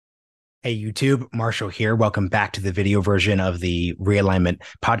Hey, YouTube, Marshall here. Welcome back to the video version of the Realignment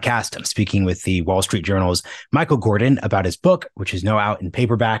podcast. I'm speaking with the Wall Street Journal's Michael Gordon about his book, which is now out in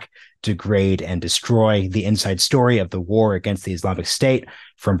paperback, Degrade and Destroy, the inside story of the war against the Islamic State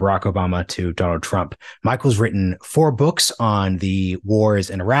from Barack Obama to Donald Trump. Michael's written 4 books on the wars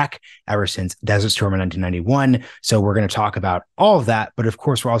in Iraq ever since Desert Storm in 1991. So we're going to talk about all of that. But of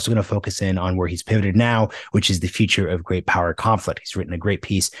course, we're also going to focus in on where he's pivoted now, which is the future of great power conflict. He's written a great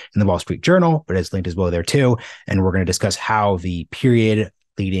piece in the Wall Street Journal, but it's linked as well there too. And we're going to discuss how the period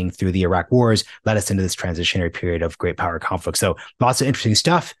leading through the Iraq wars led us into this transitionary period of great power conflict. So lots of interesting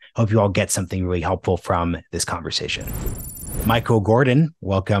stuff. Hope you all get something really helpful from this conversation. Michael Gordon,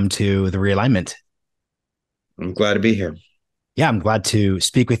 welcome to the Realignment. I'm glad to be here. Yeah, I'm glad to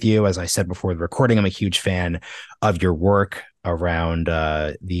speak with you. As I said before the recording, I'm a huge fan of your work around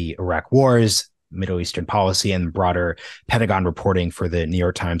the Iraq wars, Middle Eastern policy, and broader Pentagon reporting for the New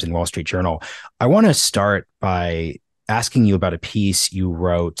York Times and Wall Street Journal. I want to start by asking you about a piece you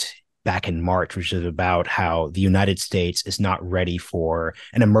wrote back in March, which is about how the United States is not ready for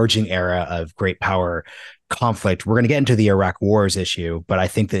an emerging era of great power conflict. We're going to get into the Iraq wars issue, but I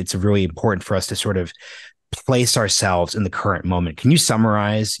think that it's really important for us to sort of place ourselves in the current moment. Can you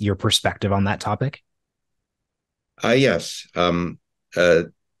summarize your perspective on that topic? Yes. At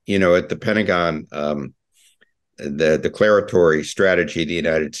the Pentagon, the declaratory strategy of the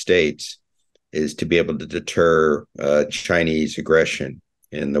United States is to be able to deter Chinese aggression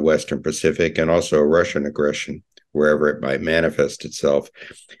in the Western Pacific and also Russian aggression wherever it might manifest itself.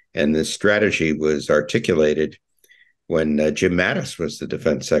 And this strategy was articulated when Jim Mattis was the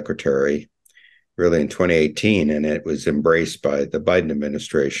defense secretary, really in 2018, and it was embraced by the Biden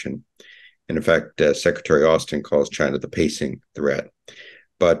administration. And in fact, Secretary Austin calls China the pacing threat.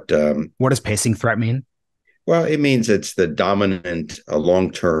 But what does pacing threat mean? Well, it means it's the dominant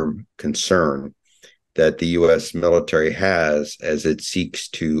long-term concern that the U.S. military has as it seeks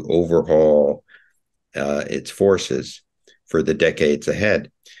to overhaul its forces for the decades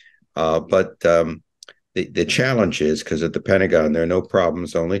ahead. But the challenge is, because at the Pentagon, there are no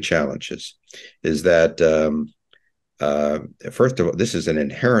problems, only challenges, is that, first of all, this is an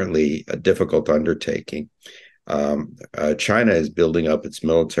inherently difficult undertaking. China is building up its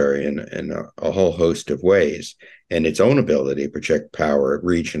military in a whole host of ways, and its own ability to project power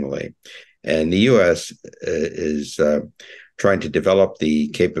regionally. And the U.S. is trying to develop the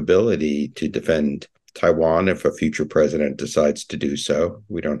capability to defend Taiwan if a future president decides to do so.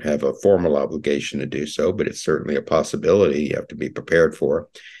 We don't have a formal obligation to do so, but it's certainly a possibility you have to be prepared for.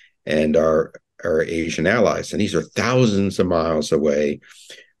 And our Asian allies, and these are thousands of miles away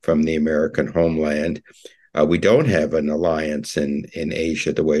from the American homeland. We don't have an alliance in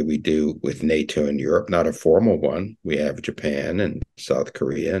Asia the way we do with NATO and Europe, not a formal one. We have Japan and South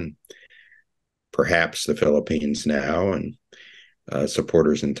Korea and perhaps the Philippines now, and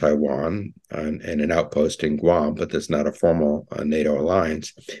supporters in Taiwan and an outpost in Guam, but there's not a formal NATO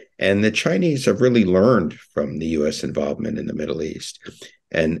alliance. And the Chinese have really learned from the U.S. involvement in the Middle East.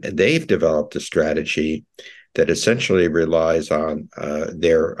 And they've developed a strategy that essentially relies on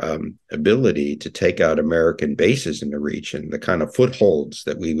their ability to take out American bases in the region, the kind of footholds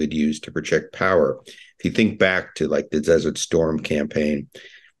that we would use to project power. If you think back to like the Desert Storm campaign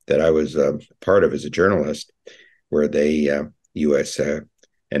that I was part of as a journalist, where they, U.S.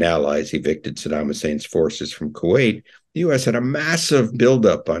 And allies evicted Saddam Hussein's forces from Kuwait, the U.S. had a massive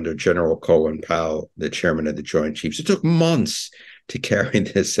buildup under General Colin Powell, the chairman of the Joint Chiefs. It took months to carry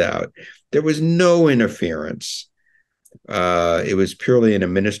this out. There was no interference. It was purely an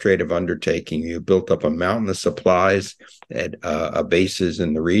administrative undertaking. You built up a mountain of supplies at bases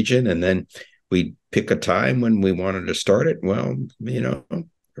in the region, and then we pick a time when we wanted to start it. Well,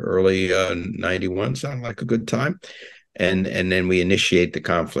 early 91 sounded like a good time. And then we initiate the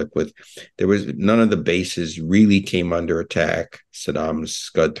conflict with, there was none of the bases really came under attack. Saddam's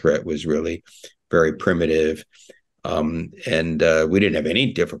Scud threat was really very primitive. And we didn't have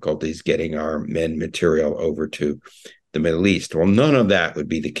any difficulties getting our men material over to the Middle East. Well, none of that would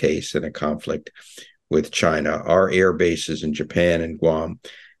be the case in a conflict with China. Our air bases in Japan and Guam,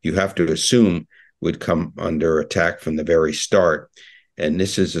 you have to assume, would come under attack from the very start. And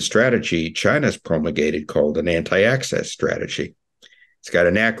this is a strategy China's promulgated called an anti-access strategy. It's got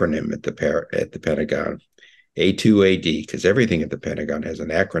an acronym at the Pentagon, A2AD, because everything at the Pentagon has an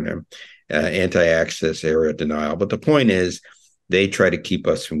acronym, anti-access area denial. But the point is, they try to keep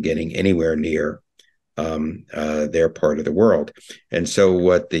us from getting anywhere near their part of the world. And so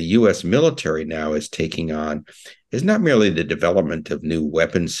what the U.S. military now is taking on is not merely the development of new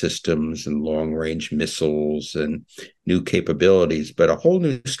weapon systems and long-range missiles and new capabilities, but a whole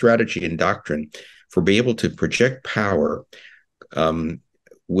new strategy and doctrine for being able to project power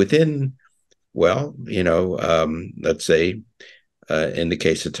within, well, let's say, in the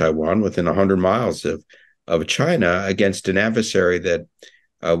case of Taiwan, within 100 miles of China against an adversary that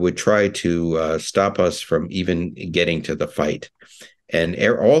would try to stop us from even getting to the fight. And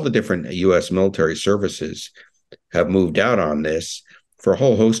all the different U.S. military services have moved out on this for a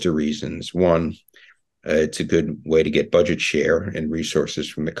whole host of reasons. One, it's a good way to get budget share and resources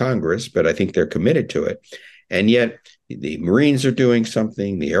from the Congress, but I think they're committed to it. And yet the Marines are doing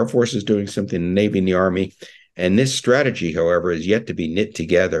something, the Air Force is doing something, the Navy and the Army. And this strategy, however, is yet to be knit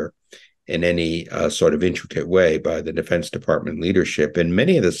together in any sort of intricate way by the Defense Department leadership. And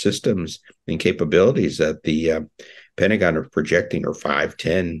many of the systems and capabilities that the Pentagon are projecting are 5,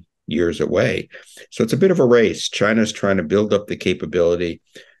 10 years away. So it's a bit of a race. China's trying to build up the capability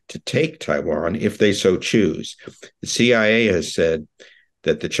to take Taiwan if they so choose. The CIA has said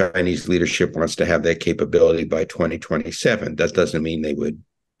that the Chinese leadership wants to have that capability by 2027. That doesn't mean they would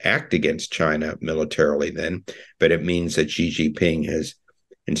act against China militarily then, but it means that Xi Jinping has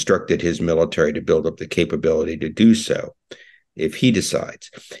instructed his military to build up the capability to do so if he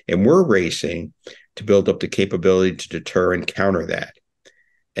decides. And we're racing to build up the capability to deter and counter that.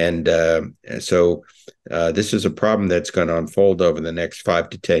 And so this is a problem that's going to unfold over the next 5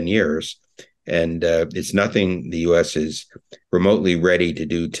 to 10 years. And it's nothing the U.S. is remotely ready to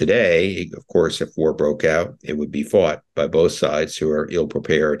do today. Of course, if war broke out, it would be fought by both sides who are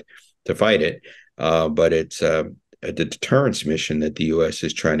ill-prepared to fight it. But it's a deterrence mission that the U.S.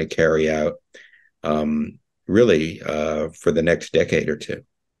 is trying to carry out really for the next decade or two.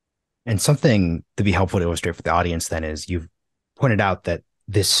 And something to be helpful to illustrate for the audience then is you've pointed out that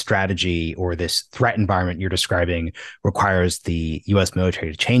this strategy or this threat environment you're describing requires the U.S. military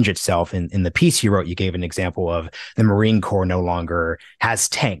to change itself. In the piece you wrote, you gave an example of the Marine Corps no longer has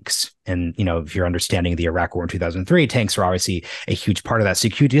tanks. And, if you're understanding the Iraq War in 2003, tanks are obviously a huge part of that. So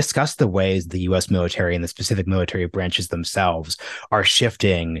could you discuss the ways the U.S. military and the specific military branches themselves are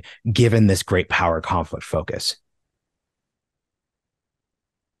shifting given this great power conflict focus?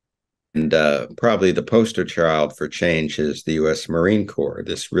 And probably the poster child for change is the U.S. Marine Corps.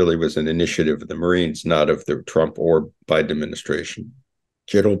 This really was an initiative of the Marines, not of the Trump or Biden administration.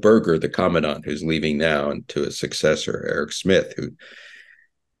 General Berger, the commandant, who's leaving now, and to his successor, Eric Smith, who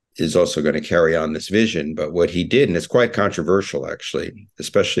is also going to carry on this vision. But what he did, and it's quite controversial, actually,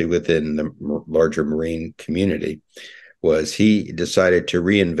 especially within the larger Marine community, was he decided to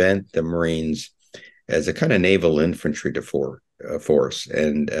reinvent the Marines as a kind of naval infantry force.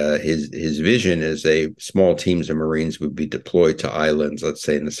 And his vision is small teams of Marines would be deployed to islands, let's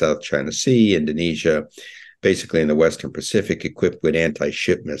say in the South China Sea, Indonesia, basically in the Western Pacific, equipped with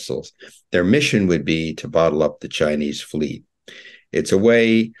anti-ship missiles. Their mission would be to bottle up the Chinese fleet. It's a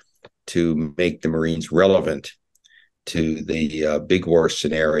way to make the Marines relevant to the big war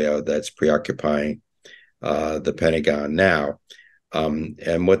scenario that's preoccupying the Pentagon now.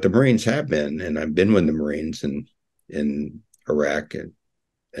 And what the Marines have been, and I've been with the Marines in Iraq,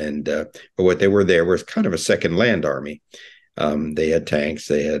 but what they were there was kind of a second land army. They had tanks,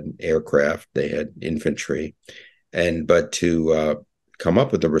 they had aircraft, they had infantry, but to come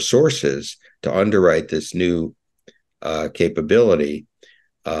up with the resources to underwrite this new capability,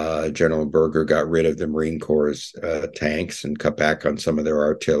 General Berger got rid of the Marine Corps' tanks and cut back on some of their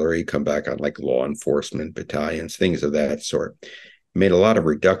artillery, come back on like law enforcement battalions, things of that sort. Made a lot of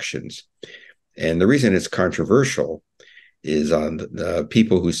reductions. And the reason it's controversial is on the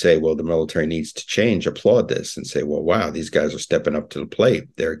people who say, well, the military needs to change, applaud this and say, well, wow, these guys are stepping up to the plate.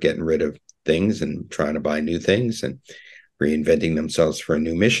 They're getting rid of things and trying to buy new things and reinventing themselves for a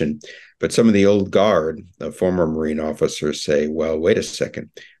new mission. But some of the old guard, the former Marine officers say, well, wait a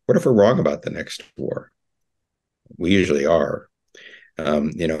second. What if we're wrong about the next war? We usually are.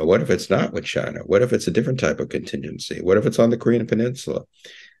 What if it's not with China? What if it's a different type of contingency? What if it's on the Korean Peninsula?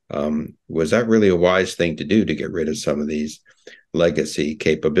 Was that really a wise thing to do to get rid of some of these legacy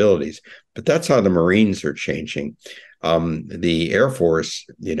capabilities? But that's how the Marines are changing. The Air Force,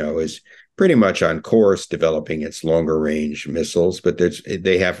 is pretty much on course developing its longer range missiles, but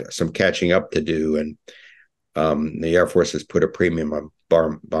they have some catching up to do. And the Air Force has put a premium on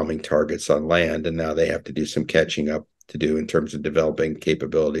bombing targets on land, and now they have to do some catching up to do in terms of developing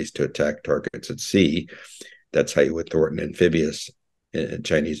capabilities to attack targets at sea. That's how you would thwart an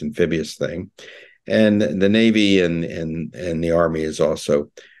Chinese amphibious thing. And the Navy and the Army is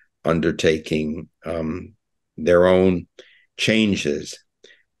also undertaking their own changes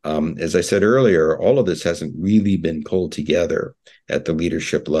As I said earlier, all of this hasn't really been pulled together at the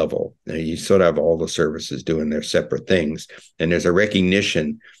leadership level. Now, you sort of have all the services doing their separate things, and there's a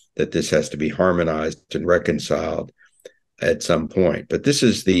recognition that this has to be harmonized and reconciled at some point. But this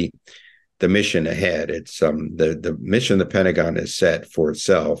is the mission ahead. It's the mission the Pentagon has set for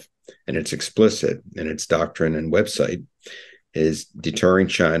itself, and it's explicit in its doctrine and website, is deterring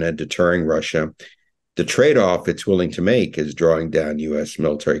China, deterring Russia. The trade-off it's willing to make is drawing down U.S.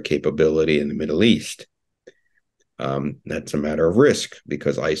 military capability in the Middle East. That's a matter of risk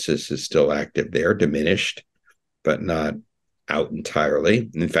because ISIS is still active there, diminished, but not out entirely.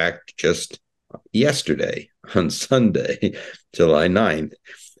 In fact, just yesterday, on Sunday, July 9th,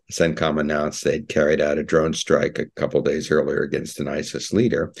 CENTCOM announced they'd carried out a drone strike a couple of days earlier against an ISIS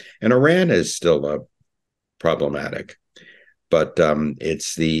leader. And Iran is still problematic. But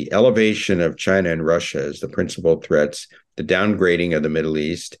it's the elevation of China and Russia as the principal threats, the downgrading of the Middle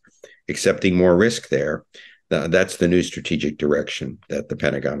East, accepting more risk there. That's the new strategic direction that the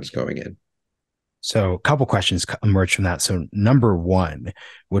Pentagon is going in. So a couple questions emerge from that. So number one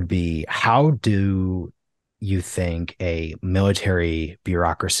would be, how do you think a military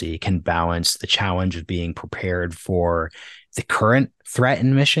bureaucracy can balance the challenge of being prepared for the current threat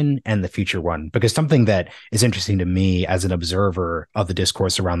and mission and the future one? Because something that is interesting to me as an observer of the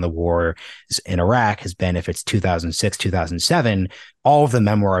discourse around the war in Iraq has been, if it's 2006, 2007, all of the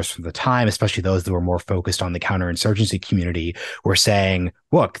memoirs from the time, especially those that were more focused on the counterinsurgency community, were saying,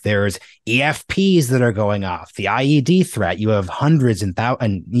 look, there's EFPs that are going off, the IED threat. You have hundreds and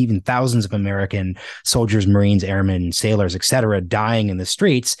even thousands of American soldiers, Marines, airmen, sailors, et cetera, dying in the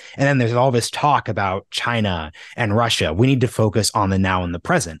streets. And then there's all this talk about China and Russia. We need to focus on the now and the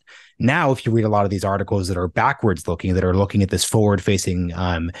present. Now, if you read a lot of these articles that are backwards looking, that are looking at this forward facing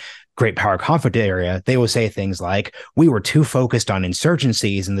great power conflict area, they will say things like, we were too focused on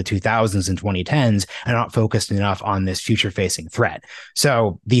insurgencies in the 2000s and 2010s and not focused enough on this future facing threat.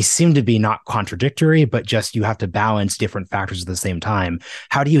 So these seem to be not contradictory, but just you have to balance different factors at the same time.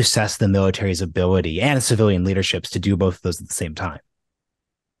 How do you assess the military's ability and civilian leaderships to do both of those at the same time?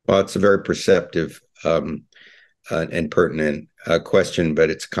 Well, it's a very perceptive and pertinent question, but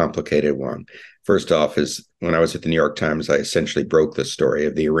it's a complicated one. First off, is when I was at the New York Times, I essentially broke the story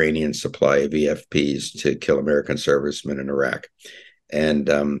of the Iranian supply of EFPs to kill American servicemen in Iraq. And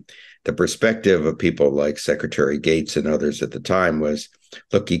the perspective of people like Secretary Gates and others at the time was,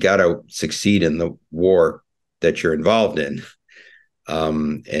 look, you got to succeed in the war that you're involved in,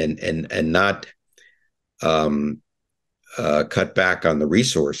 and not cut back on the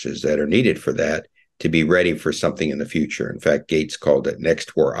resources that are needed for that to be ready for something in the future. In fact, Gates called it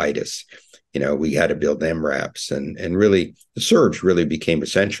next war-itis. We had to build MRAPs, and really the surge really became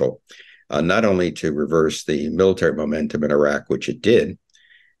essential, not only to reverse the military momentum in Iraq, which it did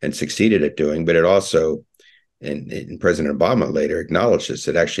and succeeded at doing, but it also, and President Obama later acknowledged this,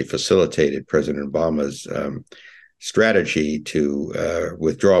 it actually facilitated President Obama's strategy to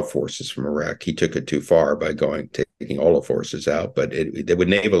withdraw forces from Iraq. He took it too far by taking all the forces out, but he would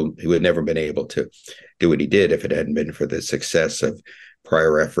never been able to do what he did if it hadn't been for the success of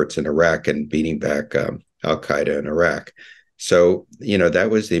prior efforts in Iraq and beating back al-Qaeda in Iraq. So, that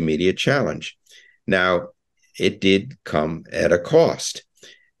was the immediate challenge. Now, it did come at a cost.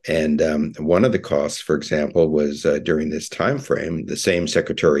 And one of the costs, for example, was during this time frame, the same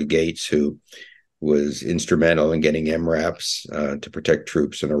Secretary Gates, who was instrumental in getting MRAPs to protect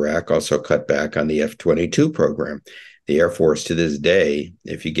troops in Iraq, also cut back on the F-22 program. The Air Force, to this day,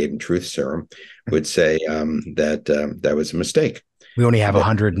 if you gave them truth serum, would say that was a mistake. We only have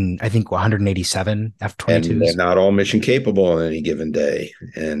 187 F-22s. And they're not all mission capable on any given day.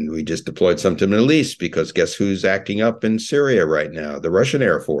 And we just deployed some to the Middle East because guess who's acting up in Syria right now? The Russian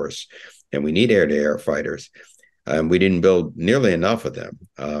Air Force. And we need air-to-air fighters. We didn't build nearly enough of them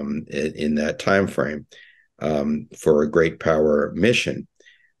in that time frame for a great power mission.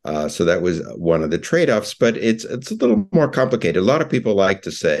 So that was one of the trade-offs, but it's a little more complicated. A lot of people like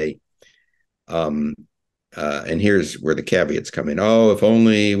to say, and here's where the caveats come in. Oh, if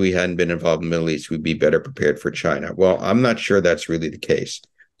only we hadn't been involved in the Middle East, we'd be better prepared for China. Well, I'm not sure that's really the case.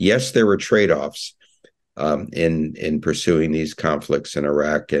 Yes, there were trade-offs in pursuing these conflicts in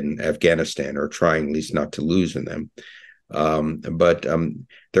Iraq and Afghanistan, or trying at least not to lose in them. But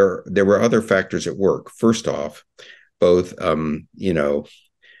there were other factors at work. First off, both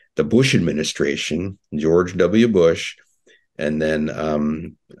the Bush administration, George W. Bush, and then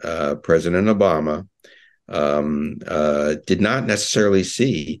President Obama did not necessarily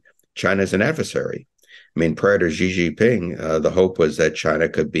see China as an adversary. I mean, prior to Xi Jinping, the hope was that China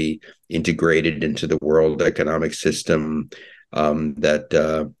could be integrated into the world economic system,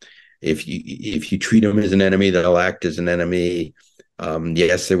 that if you treat them as an enemy, they'll act as an enemy.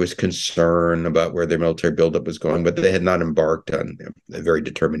 Yes, there was concern about where their military buildup was going, but they had not embarked on a very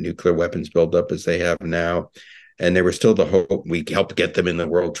determined nuclear weapons buildup as they have now. And there was still the hope we helped get them in the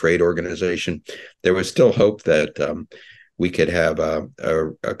World Trade Organization. There was still hope that we could have a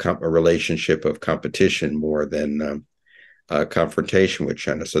relationship of competition more than confrontation with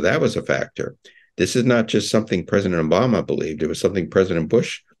China. So that was a factor. This is not just something President Obama believed. It was something President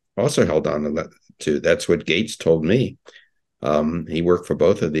Bush also held on to. That's what Gates told me. He worked for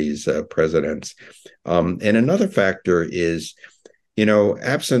both of these presidents. And another factor is,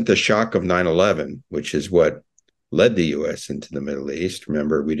 absent the shock of 9/11, which is what led the U.S. into the Middle East.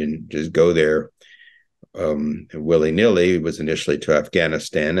 Remember, we didn't just go there willy-nilly. It was initially to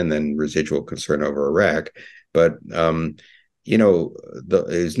Afghanistan and then residual concern over Iraq. But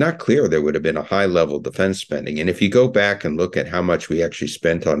it's not clear there would have been a high level of defense spending. And if you go back and look at how much we actually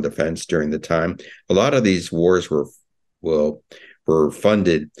spent on defense during the time, a lot of these wars were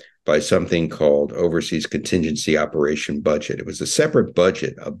funded by something called Overseas Contingency Operation Budget. It was a separate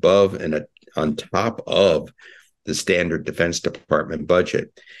budget above and on top of the standard Defense Department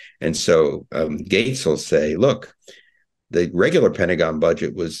budget. And so Gates will say, look, the regular Pentagon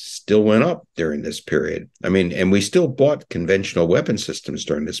budget still went up during this period. I mean, and we still bought conventional weapon systems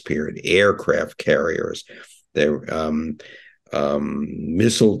during this period, aircraft carriers,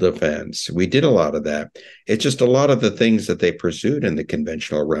 missile defense. We did a lot of that. It's just a lot of the things that they pursued in the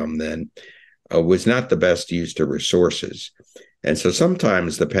conventional realm then was not the best use of resources. And so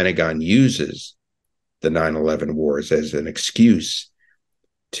sometimes the Pentagon uses the 9/11 wars as an excuse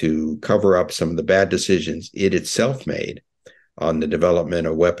to cover up some of the bad decisions it itself made on the development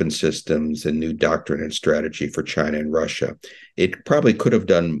of weapon systems and new doctrine and strategy for China and Russia. It probably could have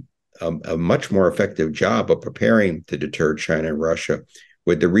done a much more effective job of preparing to deter China and Russia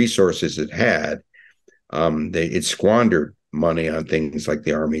with the resources it had. It squandered money on things like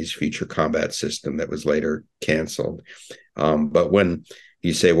the Army's Future Combat System that was later canceled. But when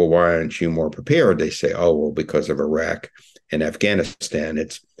you say, well, why aren't you more prepared? They say, oh, well, because of Iraq and Afghanistan.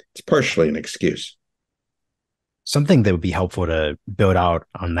 It's partially an excuse. Something that would be helpful to build out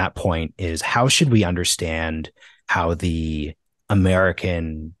on that point is how should we understand how the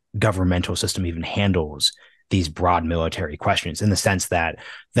American governmental system even handles these broad military questions, in the sense that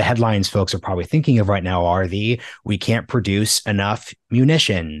the headlines folks are probably thinking of right now are we can't produce enough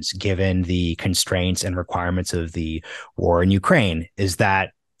munitions given the constraints and requirements of the war in Ukraine. Is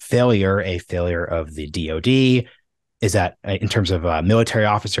that failure a failure of the DoD? Is that, in terms of military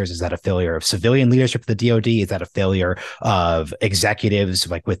officers, is that a failure of civilian leadership of the DoD? Is that a failure of executives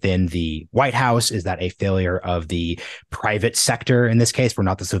like within the White House? Is that a failure of the private sector? In this case, we're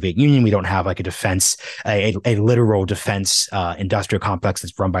not the Soviet Union. We don't have like a defense, a literal defense industrial complex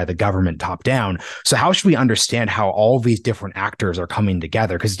that's run by the government top down. So how should we understand how all these different actors are coming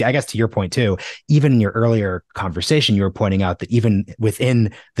together? Because I guess to your point too, even in your earlier conversation, you were pointing out that even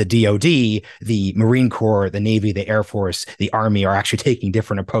within the DoD, the Marine Corps, the Navy, the Air Force, the Army are actually taking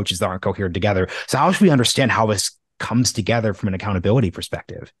different approaches that aren't coherent together. So how should we understand how this comes together from an accountability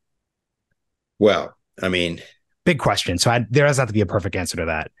perspective? Well, I mean, big question. So there doesn't have to be a perfect answer to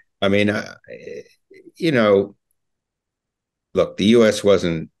that. I mean, look, the U.S.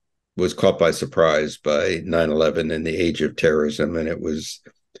 was caught by surprise by 9/11 and the age of terrorism, and it was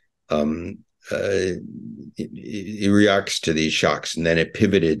it reacts to these shocks, and then it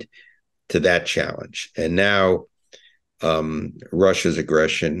pivoted to that challenge. And now Russia's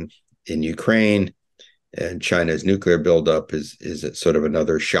aggression in Ukraine and China's nuclear buildup is sort of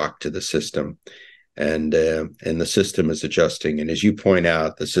another shock to the system, and the system is adjusting. And as you point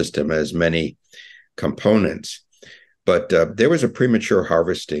out, the system has many components, but there was a premature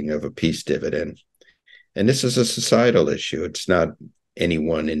harvesting of a peace dividend, and this is a societal issue. It's not any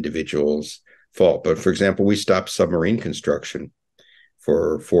one individual's fault. But for example, we stopped submarine construction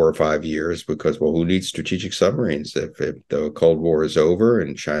for 4 or 5 years because, well, who needs strategic submarines if the Cold War is over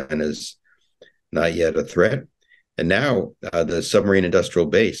and China's not yet a threat? And now the submarine industrial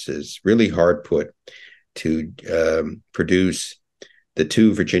base is really hard put to produce the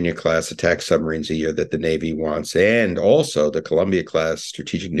 2 Virginia-class attack submarines a year that the Navy wants, and also the Columbia-class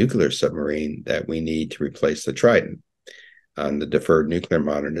strategic nuclear submarine that we need to replace the Trident on the deferred nuclear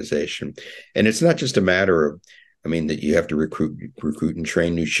modernization. And it's not just a matter of, that you have to recruit and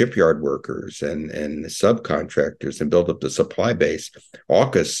train new shipyard workers and subcontractors and build up the supply base.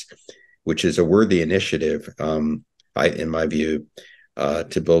 AUKUS, which is a worthy initiative, in my view,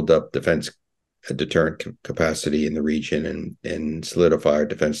 to build up defense deterrent capacity in the region and solidify our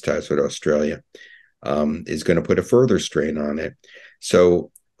defense ties with Australia. is going to put a further strain on it.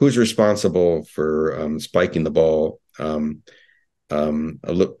 So who's responsible for spiking the ball a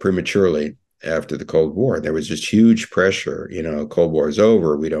little prematurely after the Cold War? There was just huge pressure. Cold War is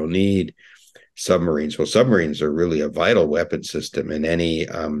over. We don't need submarines. Well, submarines are really a vital weapon system in any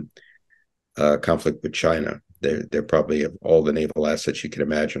conflict with China. They're probably, of all the naval assets you can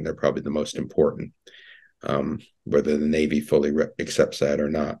imagine, they're probably the most important, whether the Navy fully accepts that or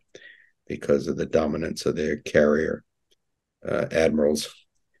not, because of the dominance of their carrier admirals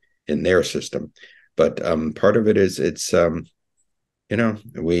in their system. But part of it is the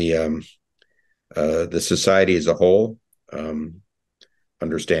society as a whole,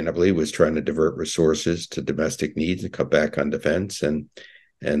 understandably, was trying to divert resources to domestic needs and cut back on defense, and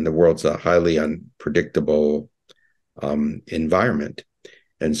the world's a highly unpredictable environment.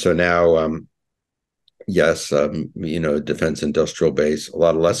 And so now, yes, defense industrial base, a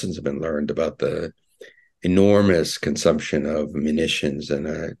lot of lessons have been learned about the enormous consumption of munitions and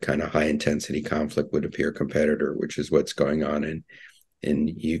a kind of high intensity conflict with a peer competitor, which is what's going on in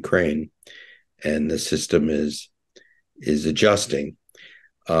Ukraine. And the system is adjusting.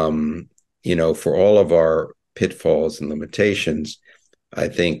 For all of our pitfalls and limitations, I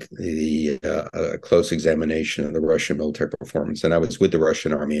think the close examination of the Russian military performance, and I was with the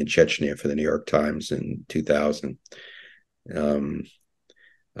Russian army in Chechnya for the New York Times in 2000 for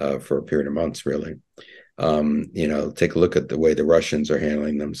a period of months, really. Take a look at the way the Russians are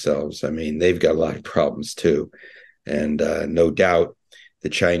handling themselves. I mean, they've got a lot of problems too. And no doubt the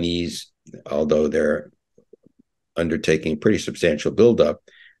Chinese, although they're undertaking pretty substantial buildup,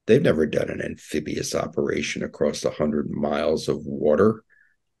 they've never done an amphibious operation across 100 miles of water,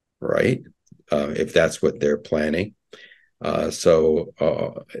 right? If that's what they're planning. So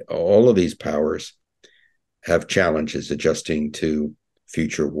all of these powers have challenges adjusting to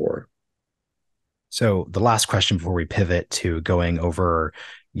future war. So the last question before we pivot to going over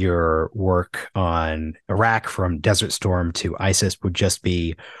your work on Iraq from Desert Storm to ISIS would just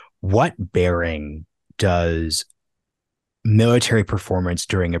be, what bearing does military performance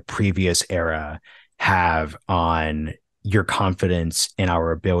during a previous era have on your confidence in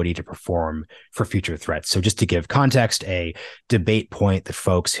our ability to perform for future threats? So just to give context, a debate point that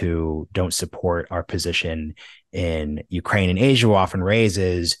folks who don't support our position in Ukraine and Asia will often raise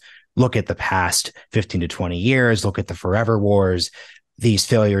is, look at the past 15 to 20 years, look at the forever wars. These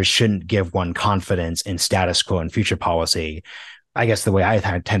failures shouldn't give one confidence in status quo and future policy. I guess the way I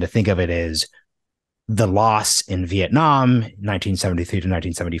tend to think of it is, the loss in Vietnam, 1973 to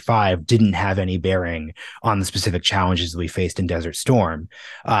 1975, didn't have any bearing on the specific challenges that we faced in Desert Storm.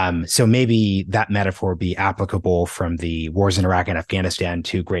 So maybe that metaphor would be applicable from the wars in Iraq and Afghanistan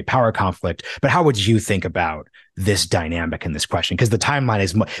to great power conflict. But how would you think about this dynamic in this question? Because the timeline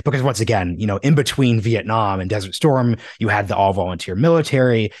is, because once again, in between Vietnam and Desert Storm, you had the all volunteer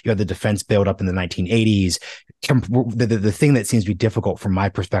military, you had the defense build up in the 1980s. The thing that seems to be difficult from my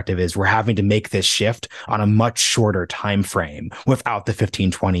perspective is we're having to make this shift on a much shorter time frame without the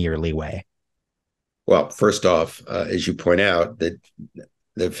 15, 20-year leeway. Well, first off, as you point out, that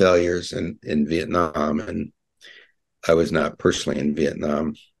the failures in Vietnam, and I was not personally in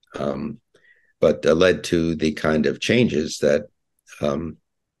Vietnam, but led to the kind of changes that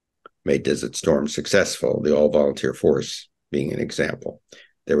made Desert Storm successful, the all-volunteer force being an example.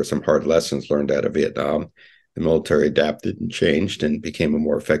 There were some hard lessons learned out of Vietnam. The military adapted and changed and became a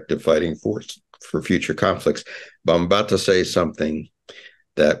more effective fighting force for future conflicts. But I'm about to say something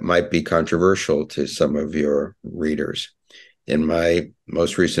that might be controversial to some of your readers. In my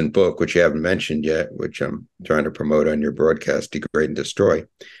most recent book, which you haven't mentioned yet, which I'm trying to promote on your broadcast, Degrade and Destroy,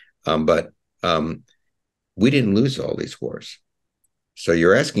 we didn't lose all these wars. So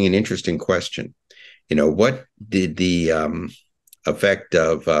you're asking an interesting question. What did the effect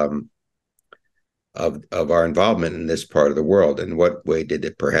of our involvement in this part of the world, in what way did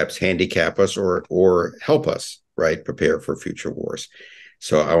it perhaps handicap us or help us, right, prepare for future wars?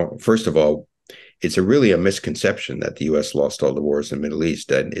 So first of all, it's really a misconception that the U.S. lost all the wars in the Middle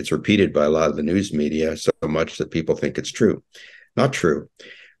East, and it's repeated by a lot of the news media so much that people think it's true. Not true.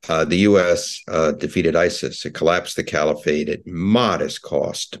 The U.S. defeated ISIS. It collapsed the caliphate at modest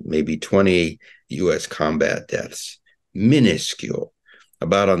cost, maybe 20 U.S. combat deaths, minuscule,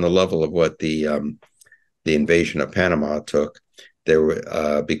 about on the level of what the invasion of Panama took. There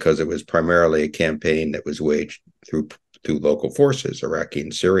were because it was primarily a campaign that was waged through local forces, Iraqi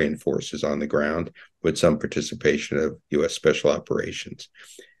and Syrian forces on the ground, with some participation of U.S. special operations,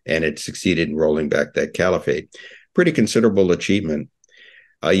 and it succeeded in rolling back that caliphate. Pretty considerable achievement.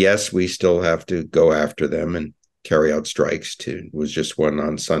 Yes, we still have to go after them, and carry out strikes. Was just one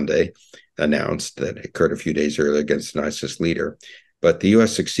on Sunday announced that occurred a few days earlier against an ISIS leader. But the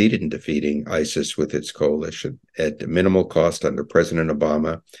U.S. succeeded in defeating ISIS with its coalition at minimal cost under President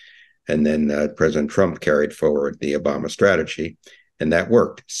Obama. And then President Trump carried forward the Obama strategy, and that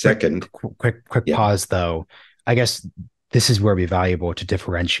worked. Second, quick pause, though. I guess this is where it'd be valuable to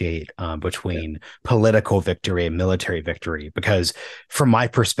differentiate between political victory and military victory, because from my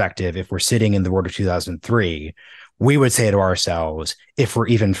perspective, if we're sitting in the world of 2003, we would say to ourselves, if we're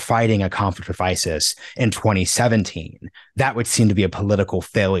even fighting a conflict with ISIS in 2017, that would seem to be a political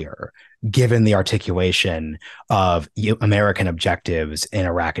failure, given the articulation of American objectives in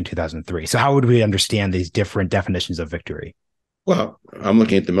Iraq in 2003. So how would we understand these different definitions of victory? Well, I'm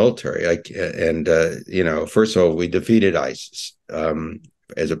looking at the military. First of all, we defeated ISIS.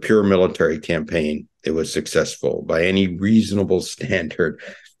 As a pure military campaign, it was successful by any reasonable standard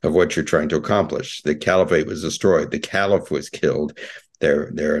of what you're trying to accomplish. The caliphate was destroyed. The caliph was killed.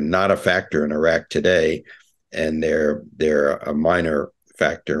 They're not a factor in Iraq today, and they're a minor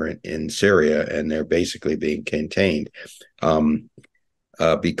factor in Syria, and they're basically being contained.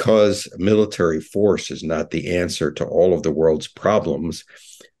 Because military force is not the answer to all of the world's problems,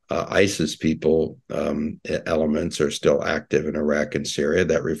 ISIS elements are still active in Iraq and Syria.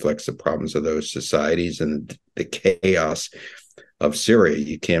 That reflects the problems of those societies and the chaos of Syria.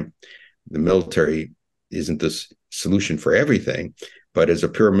 The military isn't the solution for everything, but as a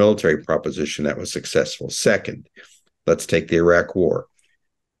pure military proposition, that was successful. Second, let's take the Iraq War.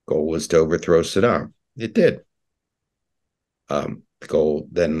 Goal was to overthrow Saddam. It did. The goal,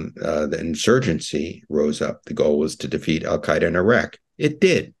 then the insurgency rose up. The goal was to defeat Al-Qaeda in Iraq. It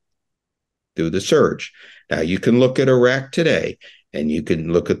did, through the surge. Now, you can look at Iraq today, and you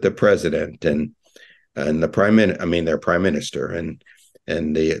can look at the president and the their prime minister,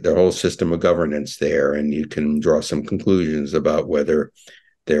 and their whole system of governance there, and you can draw some conclusions about whether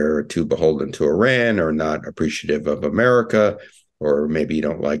they're too beholden to Iran or not appreciative of America, or maybe you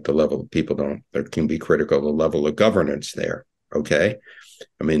don't like the level of people can be critical of the level of governance there. Okay,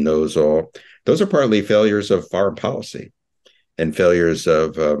 I mean those are partly failures of foreign policy and failures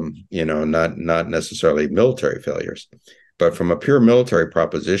of not necessarily military failures, but from a pure military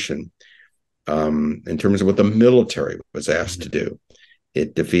proposition, in terms of what the military was asked to do,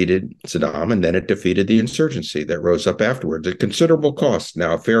 it defeated Saddam, and then it defeated the insurgency that rose up afterwards at considerable cost.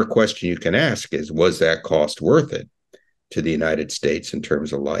 Now, a fair question you can ask is, was that cost worth it to the United States in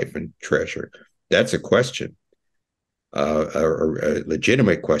terms of life and treasure? That's a question. A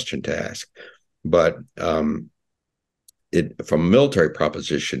legitimate question to ask, but from a military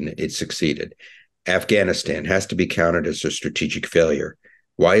proposition, it succeeded. Afghanistan has to be counted as a strategic failure.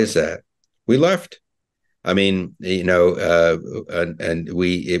 Why is that? We left. I mean, and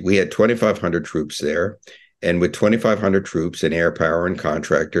we had 2,500 troops there, and with 2,500 troops and air power and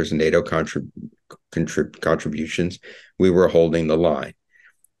contractors and NATO contributions, we were holding the line.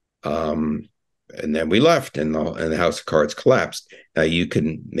 And then we left, and the house of cards collapsed. Now, you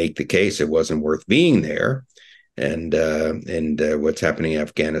can make the case it wasn't worth being there, and what's happening in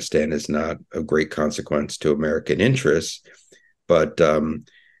Afghanistan is not of great consequence to American interests. But from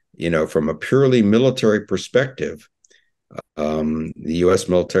a purely military perspective, the U.S.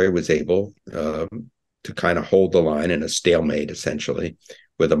 military was able to kind of hold the line in a stalemate, essentially,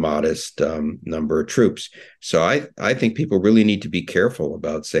 with a modest number of troops. So I think people really need to be careful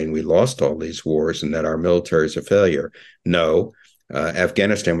about saying we lost all these wars and that our military is a failure. No,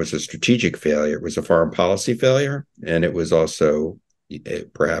 Afghanistan was a strategic failure. It was a foreign policy failure, and it was also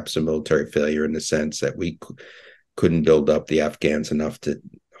perhaps a military failure in the sense that we couldn't build up the Afghans enough to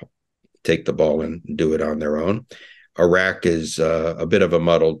take the ball and do it on their own. Iraq is a bit of a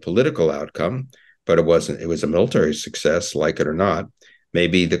muddled political outcome, but it was a military success, like it or not.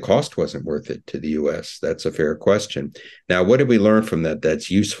 Maybe the cost wasn't worth it to the U.S. That's a fair question. Now, what did we learn from that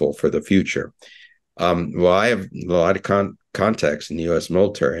that's useful for the future? Well, I have a lot of contacts in the U.S.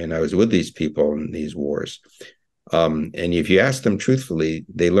 military, and I was with these people in these wars. And if you ask them truthfully,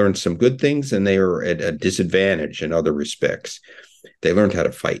 they learned some good things, and they were at a disadvantage in other respects. They learned how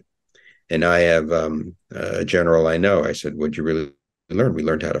to fight. And I have a general I know, I said, what'd you really learn? We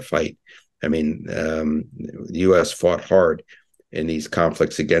learned how to fight. I mean, the U.S. fought hard in these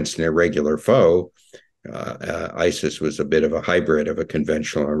conflicts against an irregular foe. ISIS was a bit of a hybrid of a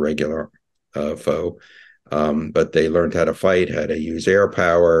conventional and regular foe, but they learned how to fight, how to use air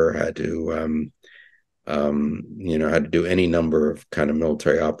power, how to do any number of kind of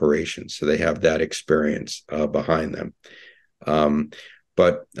military operations. So they have that experience behind them.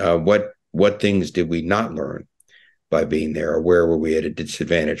 But what things did we not learn? by being there, or where were we at a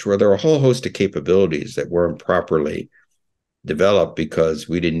disadvantage? Well, there are a whole host of capabilities that weren't properly developed because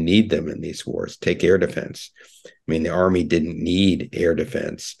we didn't need them in these wars. Take air defense. I mean, the Army didn't need air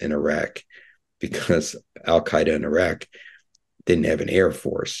defense in Iraq because Al-Qaeda in Iraq didn't have an air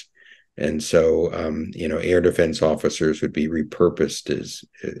force. And so, air defense officers would be repurposed as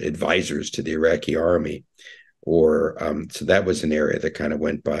advisors to the Iraqi army. So that was an area that kind of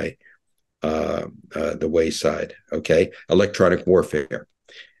went by the wayside. Okay. Electronic warfare.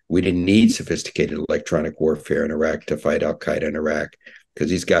 We didn't need sophisticated electronic warfare in Iraq to fight Al-Qaeda in Iraq because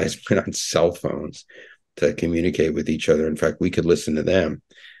these guys went on cell phones to communicate with each other. In fact, we could listen to them,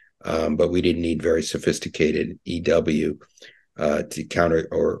 but we didn't need very sophisticated EW to counter,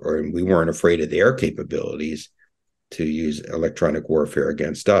 or we weren't afraid of their capabilities to use electronic warfare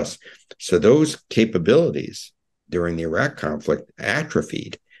against us. So those capabilities during the Iraq conflict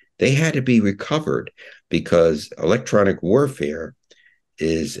atrophied. They had to be recovered because electronic warfare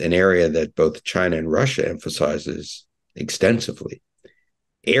is an area that both China and Russia emphasizes extensively.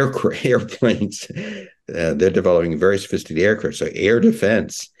 Airplanes, they're developing very sophisticated aircraft. So air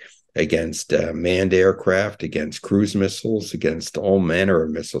defense against manned aircraft, against cruise missiles, against all manner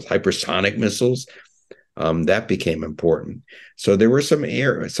of missiles, hypersonic missiles, that became important. So there were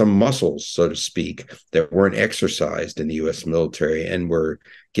some muscles, so to speak, that weren't exercised in the U.S. military and were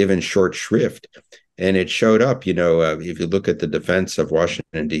given short shrift. And it showed up, if you look at the defense of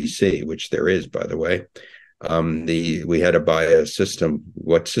Washington, D.C., which there is, by the way, we had to buy a system.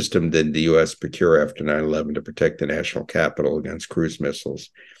 What system did the U.S. procure after 9/11 to protect the national capital against cruise missiles?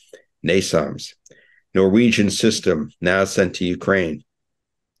 NASAMS. Norwegian system, now sent to Ukraine.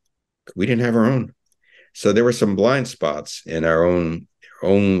 We didn't have our own. So there were some blind spots in our own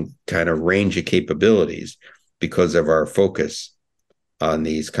kind of range of capabilities because of our focus on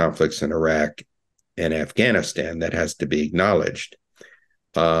these conflicts in Iraq and Afghanistan that has to be acknowledged.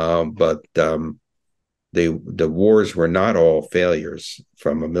 But the wars were not all failures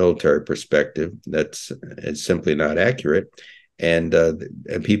from a military perspective. It's simply not accurate. And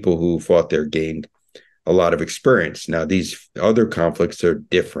people who fought there gained a lot of experience. Now, these other conflicts are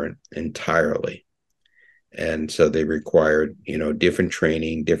different entirely. And so they required, different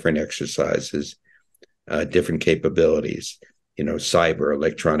training, different exercises, different capabilities, cyber,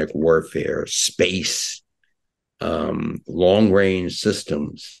 electronic warfare, space, long-range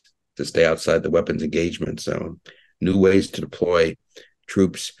systems to stay outside the weapons engagement zone, new ways to deploy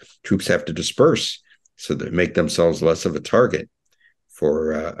troops. Troops have to disperse so that make themselves less of a target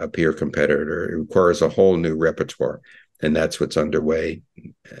for a peer competitor. It requires a whole new repertoire, and that's what's underway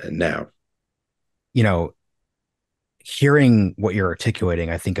now. Hearing what you're articulating,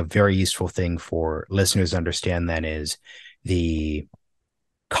 I think a very useful thing for listeners to understand then is the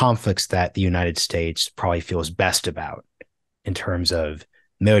conflicts that the United States probably feels best about in terms of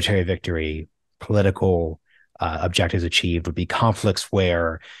military victory, political objectives achieved would be conflicts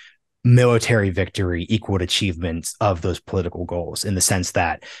where military victory equaled achievements of those political goals, in the sense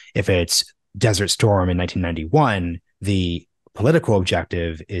that if it's Desert Storm in 1991, the political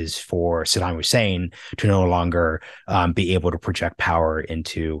objective is for Saddam Hussein to no longer be able to project power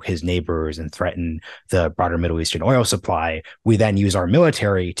into his neighbors and threaten the broader Middle Eastern oil supply. We then use our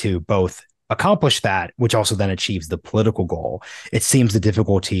military to both accomplish that, which also then achieves the political goal. It seems the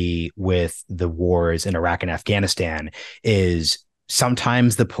difficulty with the wars in Iraq and Afghanistan is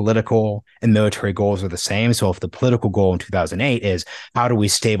sometimes the political and military goals are the same. So if the political goal in 2008 is how do we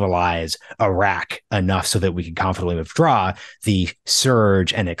stabilize Iraq enough so that we can confidently withdraw, the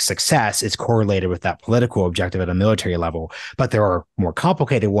surge and its success is correlated with that political objective at a military level. But there are more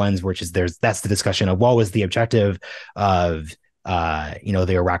complicated ones, which is that's the discussion of what was the objective of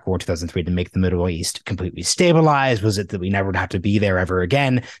the Iraq War in 2003 to make the Middle East completely stabilized? Was it that we never would have to be there ever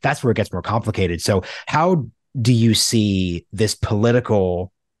again? That's where it gets more complicated. So how do you see this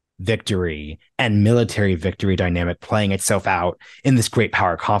political victory and military victory dynamic playing itself out in this great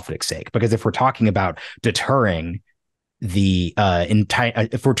power conflict sake? Because if we're talking about deterring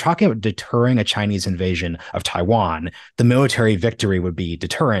if we're talking about deterring a Chinese invasion of Taiwan, the military victory would be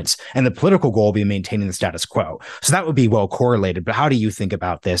deterrence and the political goal would be maintaining the status quo. So that would be well correlated. But how do you think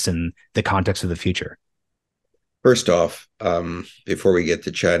about this in the context of the future? First off, before we get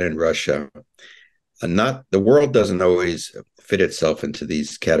to China and Russia, the world doesn't always fit itself into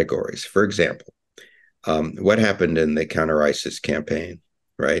these categories. For example, what happened in the counter ISIS campaign,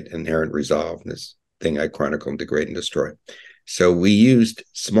 right? Inherent Resolve, this thing I chronicle in Degrade and Destroy. So we used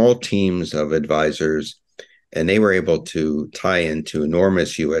small teams of advisors, and they were able to tie into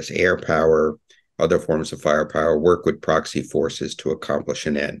enormous U.S. air power, other forms of firepower, work with proxy forces to accomplish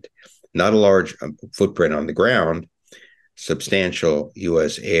an end. Not a large footprint on the ground, substantial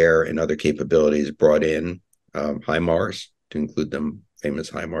U.S. air and other capabilities brought in, HIMARS, to include the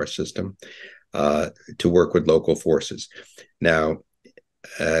famous HIMARS system, to work with local forces. Now,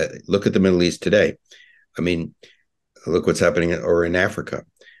 look at the Middle East today. I mean, look what's happening or in Africa.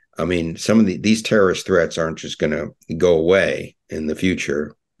 I mean, some of these terrorist threats aren't just going to go away in the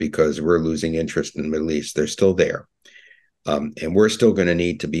future because we're losing interest in the Middle East. They're still there. And we're still going to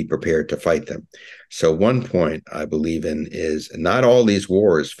need to be prepared to fight them. So one point I believe in is not all these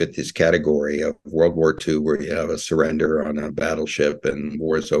wars fit this category of World War II, where you have a surrender on a battleship and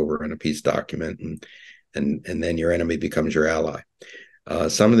war is over in a peace document, and then your enemy becomes your ally.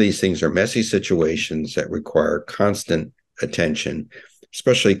 Some of these things are messy situations that require constant attention,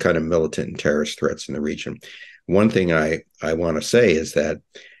 especially kind of militant and terrorist threats in the region. One thing I want to say is that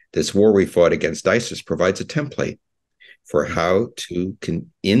this war we fought against ISIS provides a template for how to,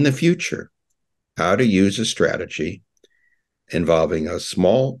 in the future, how to use a strategy involving a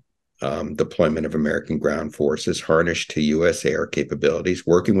small deployment of American ground forces harnessed to U.S. air capabilities,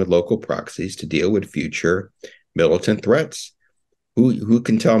 working with local proxies to deal with future militant threats. Who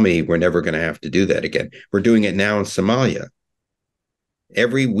can tell me we're never going to have to do that again? We're doing it now in Somalia.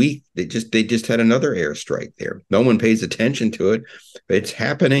 Every week, they just had another airstrike there. No one pays attention to it, but it's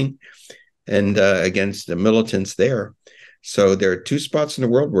happening, and against the militants there. So there are two spots in the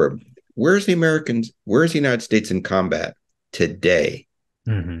world where's the United States in combat today?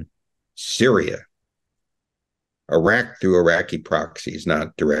 Mm-hmm. Syria, Iraq through Iraqi proxies,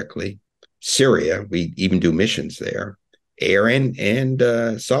 not directly. Syria, we even do missions there, air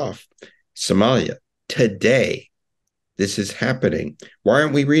and soft. Somalia, today, this is happening. Why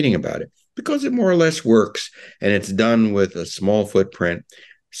aren't we reading about it? Because it more or less works, and it's done with a small footprint,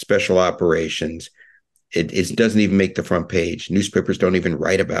 special operations. It doesn't even make the front page. Newspapers don't even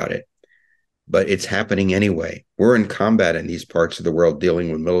write about it, but it's happening anyway. We're in combat in these parts of the world,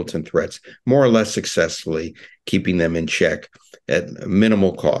 dealing with militant threats, more or less successfully, keeping them in check at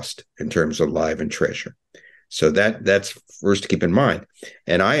minimal cost in terms of life and treasure. So that's first to keep in mind.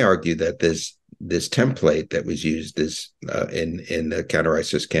 And I argue that this template that was used in the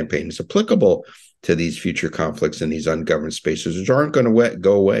counter-ISIS campaign is applicable to these future conflicts in these ungoverned spaces, which aren't going to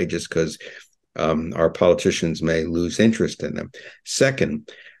go away just because our politicians may lose interest in them.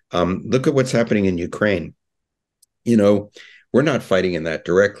 Second, look at what's happening in Ukraine. You know, we're not fighting in that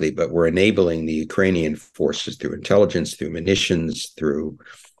directly, but we're enabling the Ukrainian forces through intelligence, through munitions, through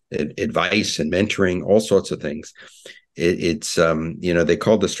advice and mentoring, all sorts of things. It's they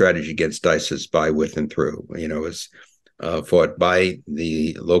called the strategy against ISIS by, with, and through. It's fought by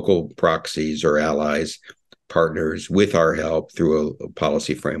the local proxies or allies, partners, with our help through a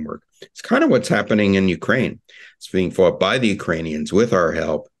policy framework. It's kind of what's happening in Ukraine. It's being fought by the Ukrainians with our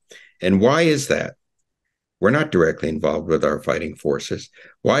help. And why is that? We're not directly involved with our fighting forces.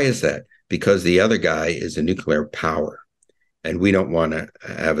 Why is that? Because the other guy is a nuclear power. And we don't want to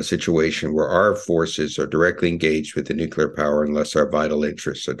have a situation where our forces are directly engaged with the nuclear power unless our vital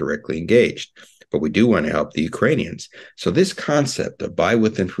interests are directly engaged. But we do want to help the Ukrainians. So this concept of by,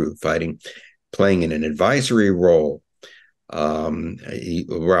 with, and through fighting, playing in an advisory role,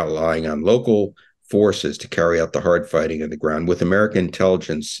 relying on local forces to carry out the hard fighting on the ground with American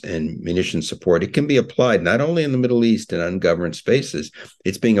intelligence and munition support, it can be applied not only in the Middle East and ungoverned spaces,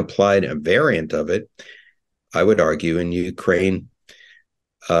 it's being applied, a variant of it, I would argue, in Ukraine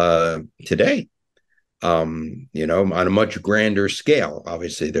today, on a much grander scale.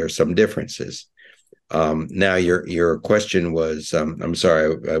 Obviously, there are some differences. Now, your question was, I'm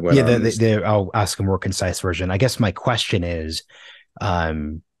sorry, I went on. I'll ask a more concise version. I guess my question is,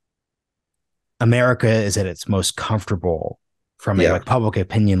 America is at its most comfortable from a public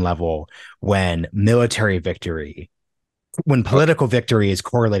opinion level when political victory is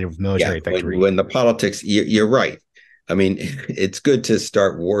correlated with military victory. When the politics, you're right. I mean, it's good to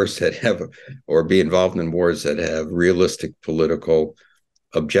start wars that have, or be involved in wars that have realistic political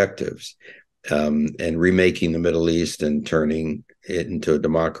objectives. And remaking the Middle East and turning it into a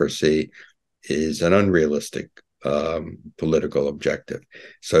democracy is an unrealistic political objective.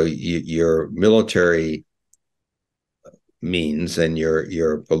 So your military means and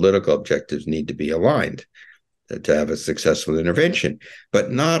your political objectives need to be aligned to have a successful intervention.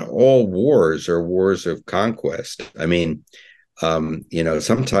 But not all wars are wars of conquest. I mean,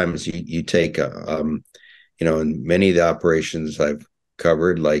 sometimes you take, in many of the operations I've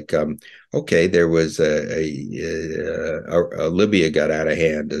covered, like, there was a Libya got out of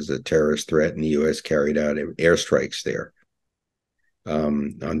hand as a terrorist threat, and the U.S. carried out airstrikes there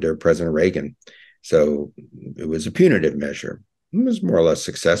under President Reagan. So it was a punitive measure. It was more or less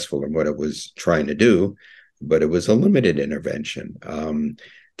successful in what it was trying to do. but it was a limited intervention.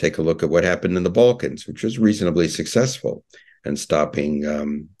 Take a look at what happened in the Balkans, which was reasonably successful in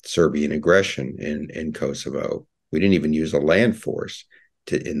stopping Serbian aggression in Kosovo. We didn't even use a land force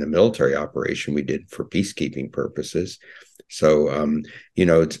in the military operation. We did for peacekeeping purposes. So,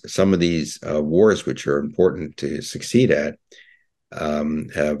 some of these wars, which are important to succeed at,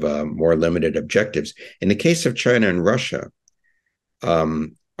 have more limited objectives. In the case of China and Russia,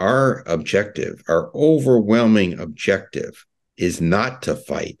 our overwhelming objective is not to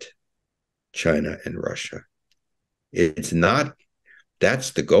fight China and Russia. It's not,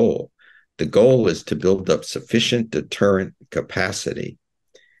 that's the goal. The goal is to build up sufficient deterrent capacity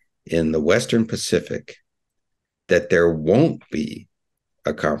in the Western Pacific that there won't be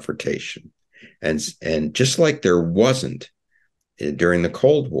a confrontation. And just like there wasn't during the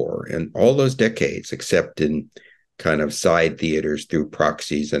Cold War and all those decades, except in kind of side theaters through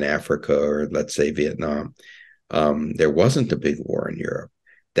proxies in Africa or let's say Vietnam, there wasn't a big war in Europe.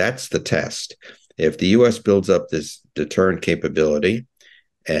 That's the test. If the U.S. builds up this deterrent capability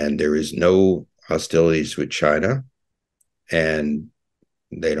and there is no hostilities with China and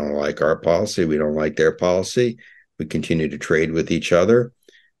they don't like our policy, we don't like their policy, we continue to trade with each other,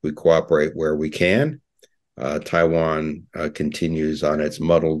 we cooperate where we can. Taiwan continues on its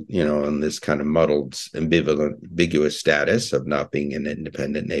muddled, on this kind of muddled, ambiguous status of not being an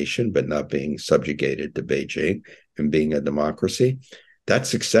independent nation, but not being subjugated to Beijing and being a democracy. That's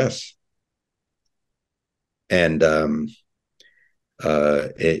success. And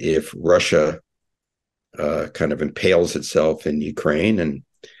if Russia kind of impales itself in Ukraine and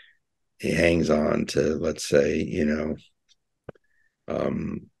it hangs on to, let's say,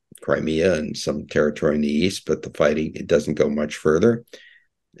 Crimea and some territory in the east, but the fighting, it doesn't go much further.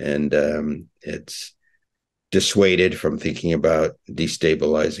 And it's dissuaded from thinking about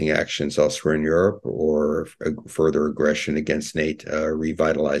destabilizing actions elsewhere in Europe or further aggression against NATO,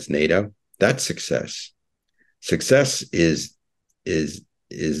 revitalize NATO. That's success. Success is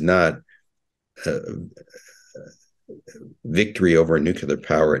not victory over a nuclear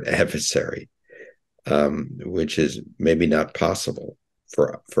powered adversary, which is maybe not possible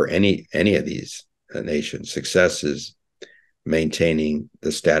for any of these nations. Success is maintaining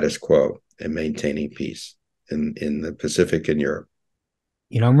the status quo and maintaining peace in the Pacific and Europe.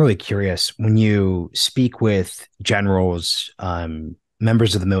 I'm really curious when you speak with generals,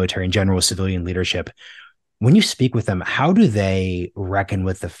 members of the military and general civilian leadership, when you speak with them, how do they reckon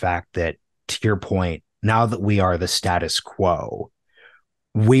with the fact that, to your point, now that we are the status quo,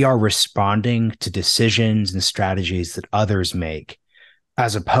 we are responding to decisions and strategies that others make,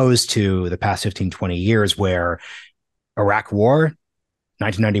 as opposed to the past 15, 20 years where Iraq War,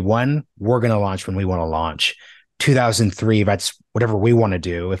 1991, we're going to launch when we want to launch. 2003, that's whatever we want to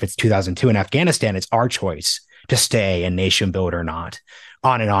do. If it's 2002 in Afghanistan, it's our choice to stay and nation build or not.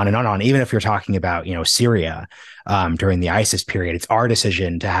 On and on and on and on. Even if you're talking about, Syria during the ISIS period, it's our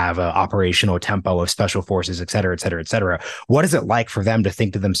decision to have an operational tempo of special forces, et cetera, et cetera, et cetera. What is it like for them to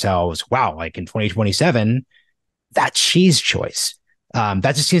think to themselves, wow, like in 2027, that's Xi's choice?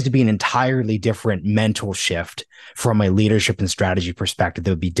 That just seems to be an entirely different mental shift from a leadership and strategy perspective that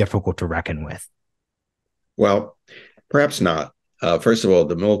would be difficult to reckon with. Well, perhaps not. First of all,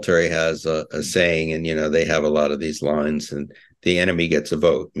 the military has a saying, and, they have a lot of these lines, and the enemy gets a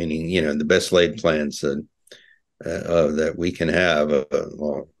vote, meaning, the best laid plans that we can have,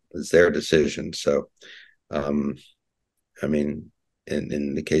 well, it's their decision. So, in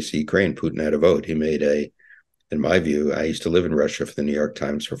the case of Ukraine, Putin had a vote. He made in my view, I used to live in Russia for the New York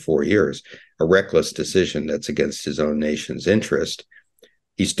Times for 4 years, a reckless decision that's against his own nation's interest.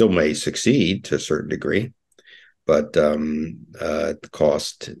 He still may succeed to a certain degree, but at the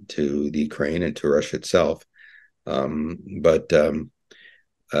cost to the Ukraine and to Russia itself. So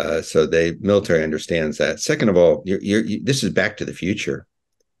the military understands that. Second of all, this is back to the future.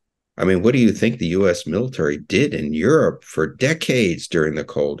 What do you think the U.S. military did in Europe for decades during the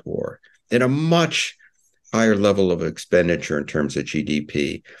Cold War? At a much higher level of expenditure in terms of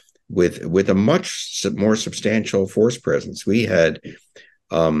GDP, with a much more substantial force presence. We had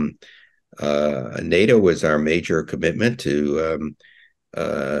NATO was our major commitment to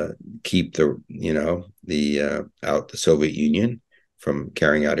keep the Soviet Union from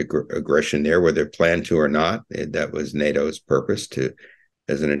carrying out aggression there, whether planned to or not. That was NATO's purpose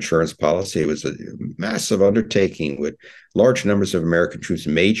as an insurance policy. It was a massive undertaking with large numbers of American troops,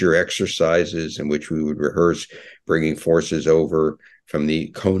 major exercises in which we would rehearse bringing forces over from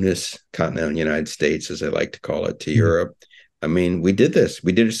the CONUS, continental United States, as I like to call it, to Europe. We did this.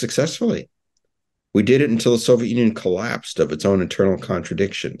 We did it successfully. We did it until the Soviet Union collapsed of its own internal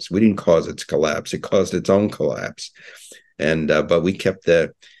contradictions. We didn't cause its collapse; it caused its own collapse. And but we kept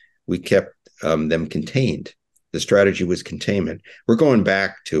them contained. The strategy was containment. We're going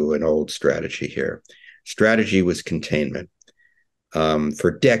back to an old strategy here. Strategy was containment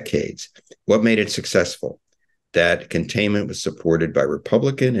for decades. What made it successful? That containment was supported by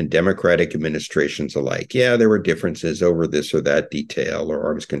Republican and Democratic administrations alike. Yeah, there were differences over this or that detail or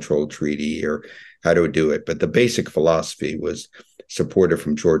arms control treaty or how to do it, but the basic philosophy was supported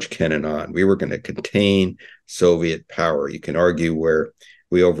from George Kennan on. We were going to contain Soviet power. You can argue where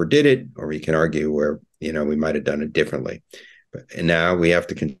we overdid it, or you can argue where we might have done it differently. And now we have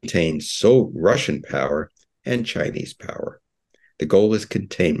to contain Russian power and Chinese power. The goal is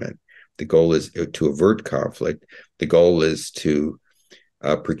containment. The goal is to avert conflict. The goal is to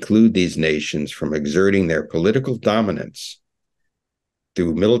preclude these nations from exerting their political dominance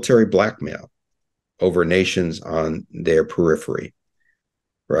through military blackmail over nations on their periphery,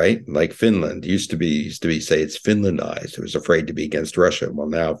 right? Like Finland used to be say it's Finlandized. It was afraid to be against Russia. Well,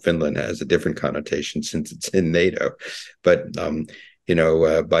 now Finland has a different connotation since it's in NATO. But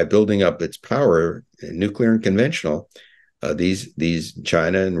by building up its power, nuclear and conventional, these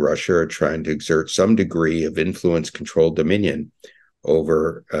China and Russia are trying to exert some degree of influence, control, dominion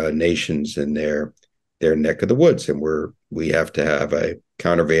over nations in their neck of the woods, and we have to have a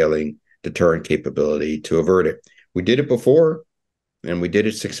countervailing deterrent capability to avert it. We did it before, and we did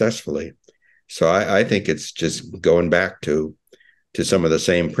it successfully. So I think it's just going back to some of the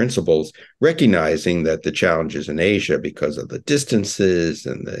same principles, recognizing that the challenges in Asia, because of the distances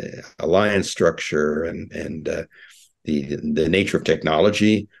and the alliance structure and the nature of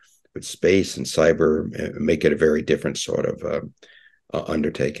technology with space and cyber, make it a very different sort of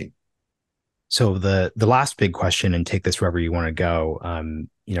undertaking. So the last big question, and take this wherever you want to go,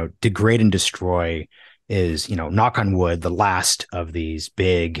 Degrade and Destroy is, knock on wood, the last of these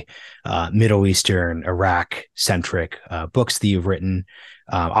big Middle Eastern, Iraq-centric books that you've written.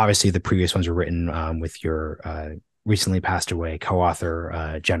 Obviously, the previous ones were written with your recently passed away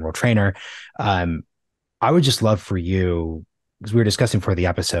co-author, General Trainer. I would just love for you, because we were discussing for the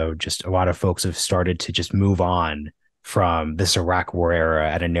episode, just a lot of folks have started to just move on from this Iraq war era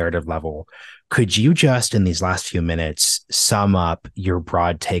at a narrative level. Could you just, in these last few minutes, sum up your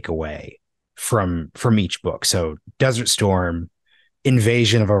broad takeaway from each book? So Desert Storm,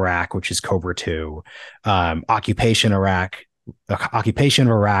 Invasion of Iraq, which is Cobra 2, Occupation of Iraq,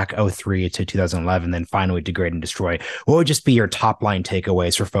 03 to 2011, then finally Degrade and Destroy. What would just be your top line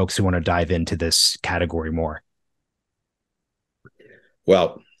takeaways for folks who want to dive into this category more?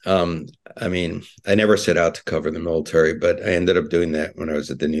 Well, I never set out to cover the military, but I ended up doing that when I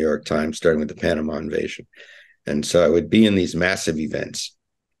was at the New York Times, starting with the Panama invasion. And so I would be in these massive events,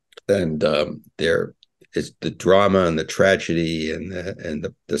 and there is the drama and the tragedy and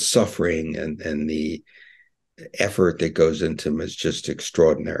the suffering and the effort that goes into them is just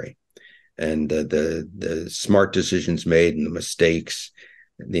extraordinary. And the smart decisions made and the mistakes,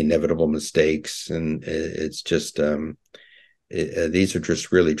 the inevitable mistakes, and it's just these are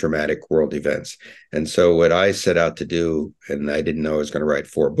just really dramatic world events. And so what I set out to do, and I didn't know I was going to write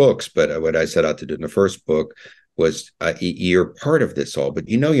 4 books, but what I set out to do in the first book was you're part of this all, but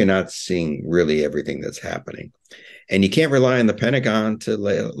you're not seeing really everything that's happening. And you can't rely on the Pentagon to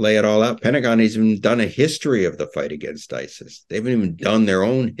lay it all out. Pentagon hasn't even done a history of the fight against ISIS. They haven't even done their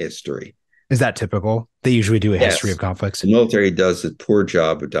own history. Is that typical? They usually do a history of conflicts. The military does a poor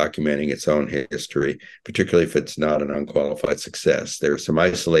job of documenting its own history, particularly if it's not an unqualified success. There are some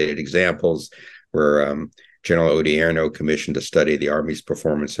isolated examples where General Odierno commissioned a study of the Army's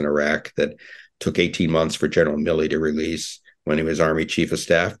performance in Iraq that took 18 months for General Milley to release when he was Army Chief of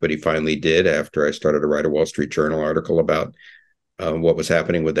Staff, but he finally did after I started to write a Wall Street Journal article about what was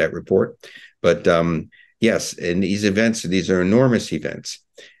happening with that report. But yes, in these events, these are enormous events.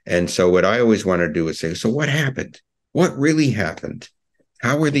 And so what I always want to do is say, so what happened? What really happened?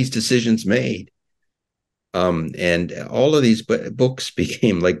 How were these decisions made? And all of these books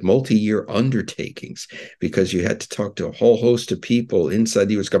became like multi-year undertakings because you had to talk to a whole host of people inside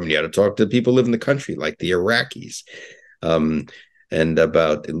the U.S. government. You had to talk to people who live in the country, like the Iraqis, and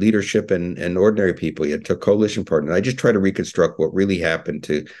about leadership and ordinary people. You had to coalition partners. I just try to reconstruct what really happened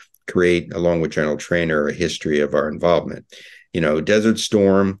to create, along with General Trainer, a history of our involvement. Desert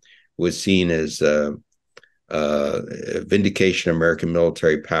Storm was seen as a vindication of American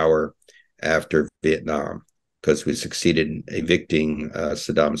military power after Vietnam, because we succeeded in evicting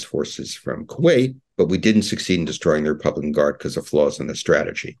Saddam's forces from Kuwait, but we didn't succeed in destroying the Republican Guard because of flaws in the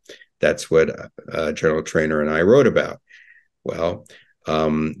strategy. That's what General Trainer and I wrote about. Well,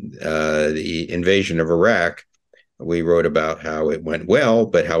 The invasion of Iraq, we wrote about how it went well,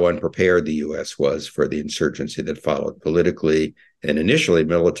 but how unprepared the U.S. was for the insurgency that followed politically and initially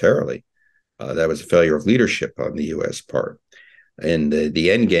militarily. That was a failure of leadership on the U.S. part. And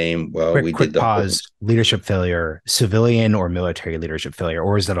the end game, well, we Quick did the whole, pause. Leadership failure, civilian or military leadership failure,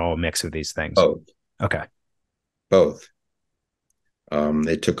 or is that all a mix of these things? both. Okay. Both.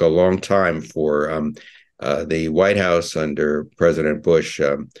 It took a long time for the White House under President Bush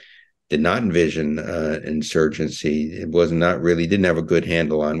did not envision insurgency. It was not really, didn't have a good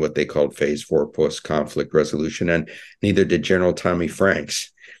handle on what they called phase 4 post-conflict resolution, and neither did General Tommy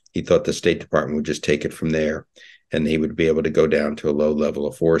Franks. He thought the State Department would just take it from there, and he would be able to go down to a low level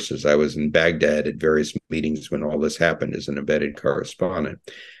of forces. I was in Baghdad at various meetings when all this happened as an embedded correspondent.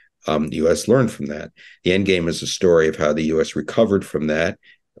 The U.S. learned from that. The end game is a story of how the U.S. recovered from that,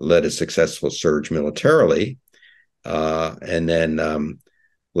 led a successful surge militarily, and then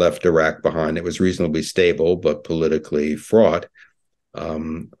left Iraq behind. It was reasonably stable, but politically fraught.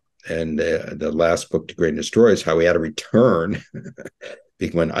 And the last book, Degrade and Destroy, is how we had to return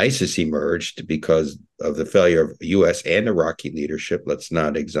when ISIS emerged because of the failure of U.S. and Iraqi leadership. Let's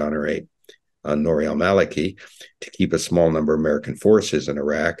not exonerate Nouri al-Maliki to keep a small number of American forces in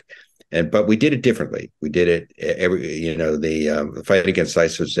Iraq. But we did it differently. We did it the fight against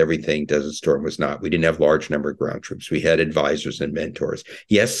ISIS, everything Desert Storm was not. We didn't have large number of ground troops. We had advisors and mentors.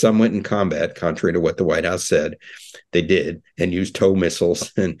 Yes, some went in combat, contrary to what the White House said. They did, and used TOW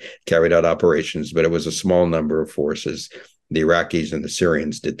missiles and carried out operations, but it was a small number of forces. The Iraqis and the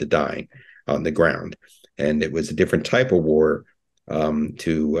Syrians did the dying on the ground. And it was a different type of war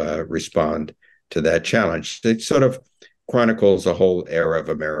to respond to that challenge. It sort of chronicles a whole era of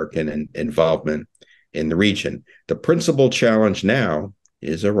American involvement in the region. The principal challenge now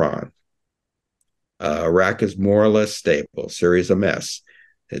is Iran. Iraq is more or less stable. Syria's a mess.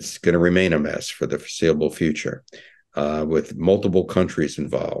 It's going to remain a mess for the foreseeable future, with multiple countries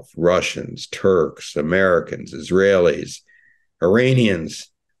involved: Russians, Turks, Americans, Israelis, Iranians,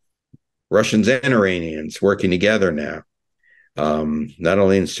 Russians and Iranians working together now, not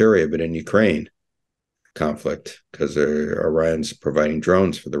only in Syria, but in Ukraine conflict, because Iran's providing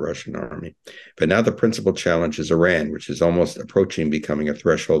drones for the Russian army. But now the principal challenge is Iran, which is almost approaching becoming a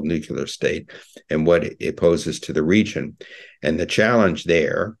threshold nuclear state, and what it poses to the region. And the challenge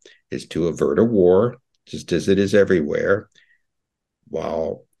there is to avert a war, just as it is everywhere,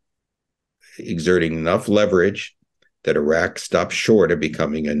 while exerting enough leverage that Iraq stops short of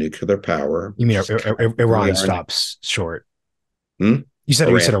becoming a nuclear power. You mean Iran stops short? You said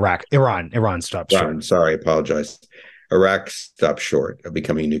Iraq. Iran stops short. Sorry, I apologize. Iraq stops short of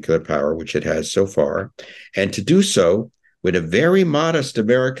becoming a nuclear power, which it has so far, and to do so with a very modest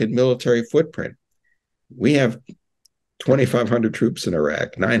American military footprint. We have 2,500 troops in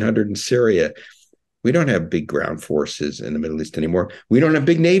Iraq, 900 in Syria. We don't have big ground forces in the Middle East anymore. We don't have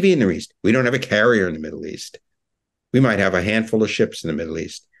big Navy in the East. We don't have a carrier in the Middle East. We might have a handful of ships in the Middle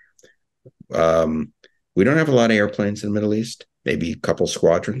East. We don't have a lot of airplanes in the Middle East, maybe a couple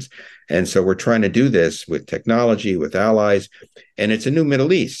squadrons. And so we're trying to do this with technology, with allies. And it's a new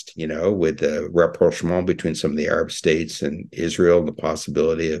Middle East, with the rapprochement between some of the Arab states and Israel, the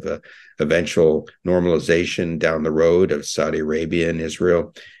possibility of a eventual normalization down the road of Saudi Arabia and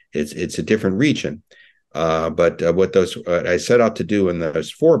Israel. It's a different region. But what I set out to do in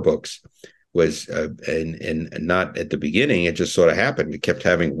those 4 books was, and not at the beginning, it just sort of happened. We kept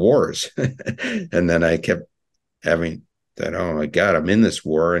having wars. And then I kept having that, oh my God, I'm in this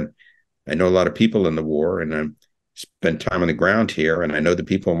war, and I know a lot of people in the war, and I spent time on the ground here, and I know the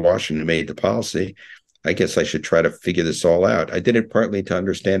people in Washington made the policy. I guess I should try to figure this all out. I did it partly to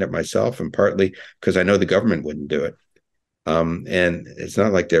understand it myself, and partly because I know the government wouldn't do it. And it's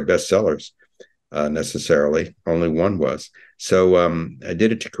not like they're bestsellers necessarily. Only one was. So I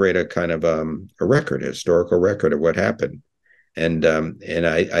did it to create a kind of a record, a historical record of what happened. And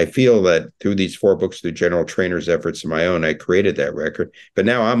I feel that through these 4 books, through General Trainer's efforts of my own, I created that record. But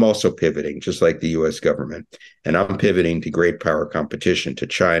now I'm also pivoting, just like the U.S. government. And I'm pivoting to great power competition, to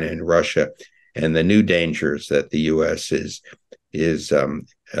China and Russia, and the new dangers that the U.S. is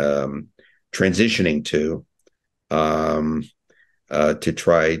transitioning to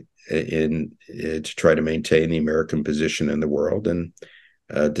try to maintain the American position in the world and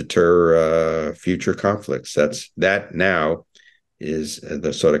deter future conflicts. That now is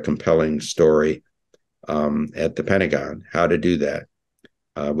the sort of compelling story at the Pentagon, how to do that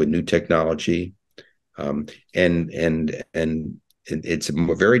with new technology. And it's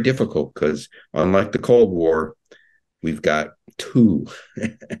very difficult because, unlike the Cold War, we've got 2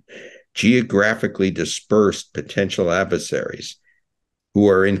 geographically dispersed potential adversaries. who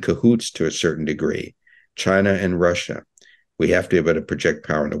are in cahoots to a certain degree, China and Russia. We have to be able to project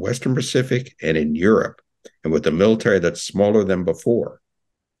power in the Western Pacific and in Europe, and with a military that's smaller than before,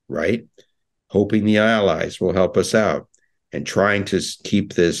 right? Hoping the allies will help us out and trying to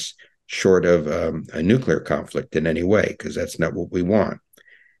keep this short of a nuclear conflict in any way, because that's not what we want.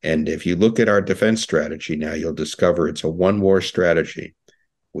 And if you look at our defense strategy now, you'll discover it's a one-war strategy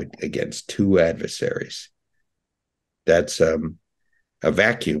against two adversaries. That's a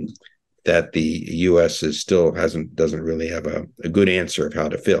vacuum that the U.S. doesn't really have a good answer of how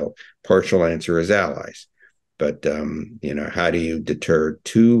to fill. Partial answer is allies, but how do you deter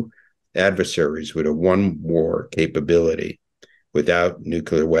two adversaries with a one-war capability without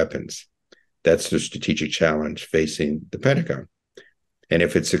nuclear weapons? That's the strategic challenge facing the Pentagon. And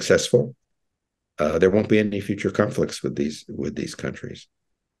if it's successful, there won't be any future conflicts with these countries.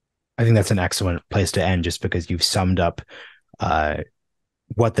 I think that's an excellent place to end, just because you've summed up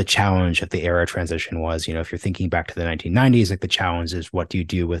what the challenge of the era transition was. If you're thinking back to the 1990s, like, the challenge is, what do you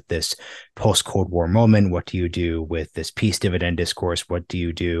do with this post-Cold War moment? What do you do with this peace dividend discourse? What do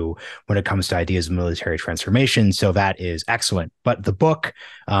you do when it comes to ideas of military transformation? So that is excellent. But the book,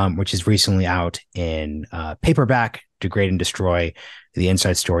 which is recently out in paperback, Degrade and Destroy, the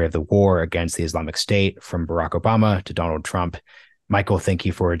inside story of the war against the Islamic State from Barack Obama to Donald Trump. Michael, thank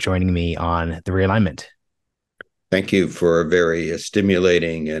you for joining me on The Realignment. Thank you for a very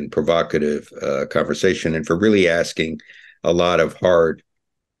stimulating and provocative conversation, and for really asking a lot of hard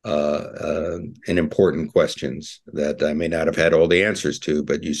and important questions that I may not have had all the answers to,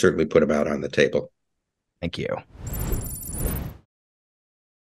 but you certainly put them out on the table. Thank you.